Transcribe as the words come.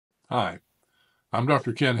Hi, I'm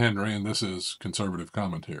Dr. Ken Henry, and this is Conservative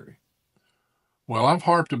Commentary. Well, I've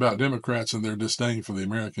harped about Democrats and their disdain for the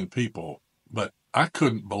American people, but I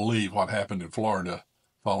couldn't believe what happened in Florida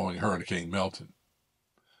following Hurricane Milton.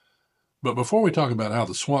 But before we talk about how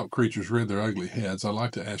the swamp creatures reared their ugly heads, I'd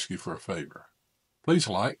like to ask you for a favor. Please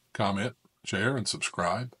like, comment, share, and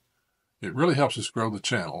subscribe. It really helps us grow the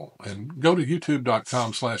channel. And go to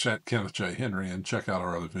youtube.com/@KennethJHenry and check out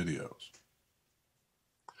our other videos.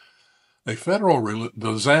 A federal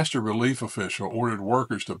disaster relief official ordered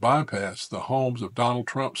workers to bypass the homes of Donald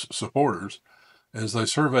Trump's supporters as they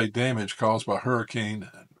surveyed damage caused by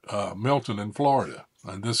Hurricane Milton in Florida.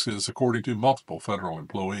 And this is according to multiple federal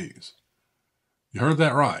employees. You heard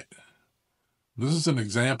that right. This is an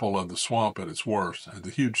example of the swamp at its worst and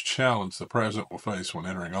the huge challenge the president will face when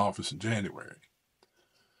entering office in January.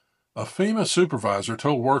 A FEMA supervisor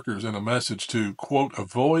told workers in a message to, quote,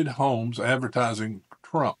 avoid homes advertising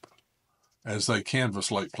Trump as they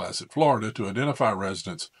canvassed Lake Placid, Florida, to identify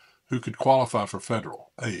residents who could qualify for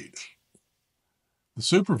federal aid. The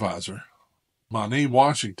supervisor, Mani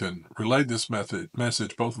Washington, relayed this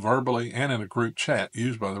message both verbally and in a group chat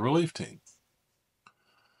used by the relief team.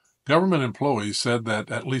 Government employees said that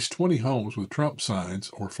at least 20 homes with Trump signs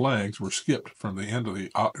or flags were skipped from the end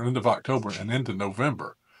of October and into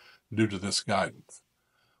November due to this guidance,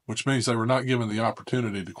 which means they were not given the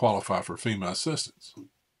opportunity to qualify for FEMA assistance.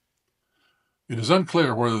 It is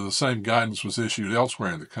unclear whether the same guidance was issued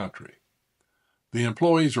elsewhere in the country. The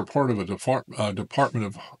employees were part of a Department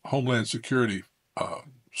of Homeland Security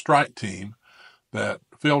strike team that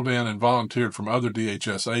filled in and volunteered from other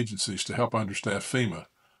DHS agencies to help understaff FEMA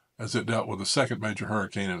as it dealt with a second major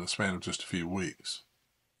hurricane in the span of just a few weeks.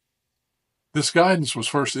 This guidance was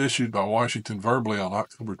first issued by Washington verbally on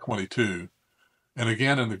October 22 and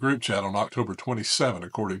again in the group chat on October 27,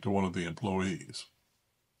 according to one of the employees.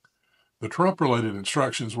 The Trump-related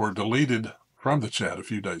instructions were deleted from the chat a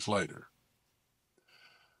few days later.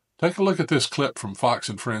 Take a look at this clip from Fox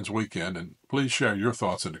and Friends Weekend, and please share your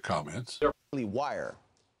thoughts in the comments. Wire.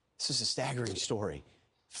 This is a staggering story.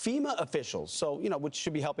 FEMA officials, which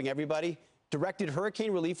should be helping everybody, directed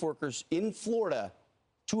hurricane relief workers in Florida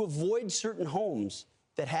to avoid certain homes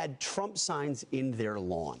that had Trump signs in their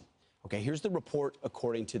lawn. Okay, here's the report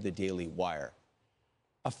according to the Daily Wire.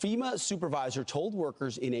 A FEMA supervisor told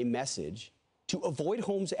workers in a message to avoid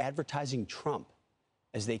homes advertising Trump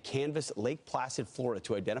as they canvassed Lake Placid, Florida,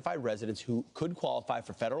 to identify residents who could qualify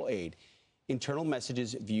for federal aid. Internal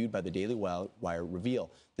messages viewed by the Daily Wire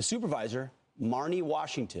reveal. The supervisor, Marnie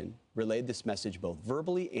Washington, relayed this message both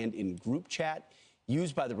verbally and in group chat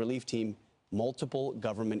used by the relief team. Multiple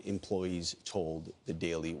government employees told the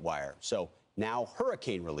Daily Wire. So now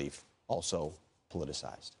hurricane relief also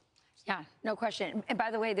politicized. Yeah, no question. And by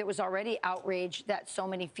the way, there was already outrage that so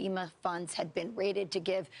many FEMA funds had been raided to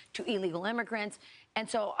give to illegal immigrants. And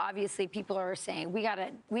so obviously people are saying we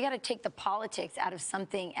gotta take the politics out of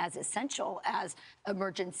something as essential as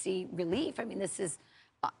emergency relief. I mean, this is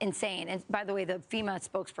insane. And by the way, the FEMA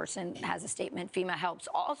spokesperson has a statement. FEMA helps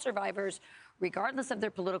all survivors regardless of their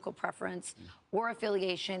political preference or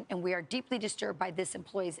affiliation. And we are deeply disturbed by this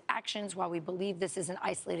employee's actions. While we believe this is an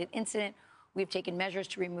isolated incident, we've taken measures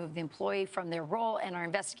to remove the employee from their role and are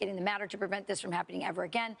investigating the matter to prevent this from happening ever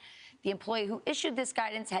again. The employee who issued this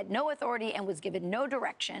guidance had no authority and was given no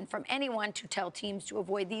direction from anyone to tell teams to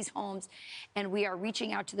avoid these homes. And we are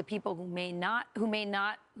reaching out to the people who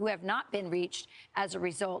have not been reached as a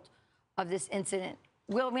result of this incident.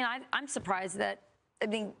 Will, I mean, I'm surprised that,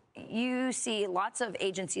 you see lots of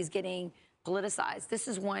agencies getting politicized. This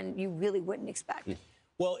is one you really wouldn't expect.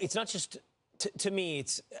 Well, it's not just... To me,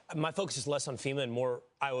 my focus is less on FEMA and more,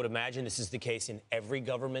 I would imagine this is the case in every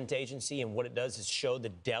government agency. And what it does is show the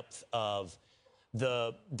depth of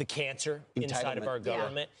the cancer inside of our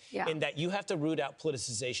government. Yeah. And that you have to root out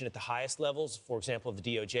politicization at the highest levels, for example, of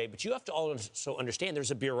the DOJ. But you have to also understand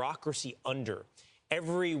there's a bureaucracy under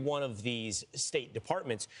every one of these state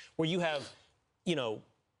departments where you have,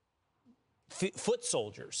 foot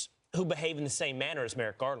soldiers who behave in the same manner as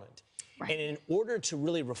Merrick Garland. Right. And in order to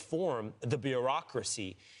really reform the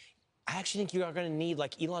bureaucracy, I actually think you are going to need,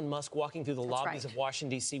 like Elon Musk walking through the lobbies of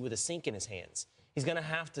Washington, D.C. with a sink in his hands. He's going to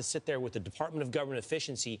have to sit there with the Department of Government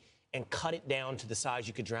Efficiency and cut it down to the size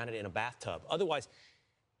you could drown it in a bathtub. Otherwise,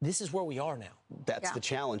 this is where we are now. That's the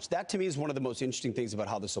challenge. That, to me, is one of the most interesting things about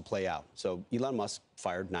how this will play out. So Elon Musk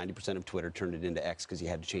fired 90% of Twitter, turned it into X because he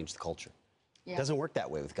had to change the culture. It doesn't work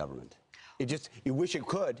that way with government. You wish it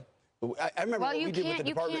could. I remember Well, what you we did with the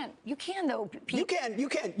department. You can though, Pete. You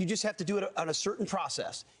can. You just have to do it on a certain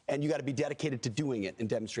process, and you got to be dedicated to doing it and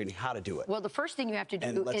demonstrating how to do it. Well, the first thing you have to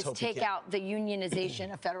do is take out the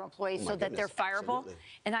unionization of federal employees so that they're fireable. Absolutely.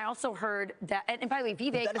 And I also heard that, and by the way,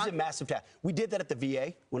 Vivek... That is a massive task. We did that at the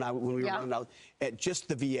VA when we were running out at just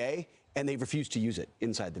the VA, and they refused to use it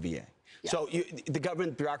inside the VA. Yeah. So the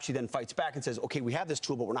government bureaucracy then fights back and says, okay, we have this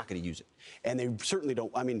tool, but we're not going to use it. And they certainly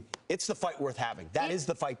don't. I mean, it's the fight worth having. That is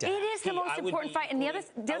the fight to have. It is the most important fight. And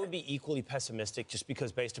I would be equally pessimistic just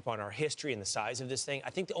because based upon our history and the size of this thing.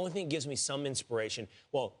 I think the only thing that gives me some inspiration,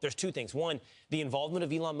 well, there's two things. One, the involvement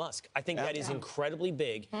of Elon Musk. I think that is incredibly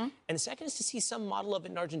big. And the second is to see some model of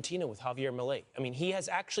it in Argentina with Javier Milei. I mean, he has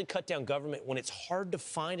actually cut down government when it's hard to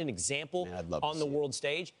find an example on the world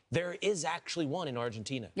stage. There is actually one in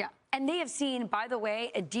Argentina. Yeah. And they have seen, by the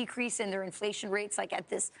way, a decrease in their inflation rates, like at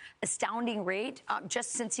this astounding rate,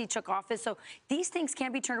 just since he took office. So these things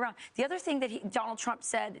can be turned around. The other thing that Donald Trump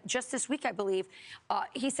said just this week, I believe,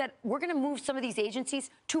 he said, we're going to move some of these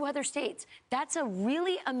agencies to other states. That's a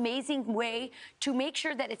really amazing way to make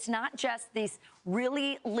sure that it's not just these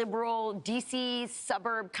really liberal D.C.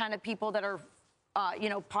 suburb kind of people that are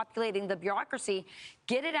populating the bureaucracy.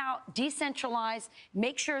 Get it out, decentralize,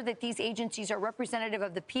 make sure that these agencies are representative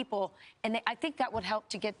of the people. And I think that would help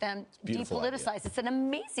to get them depoliticized. It's an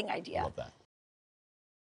amazing idea. Love that.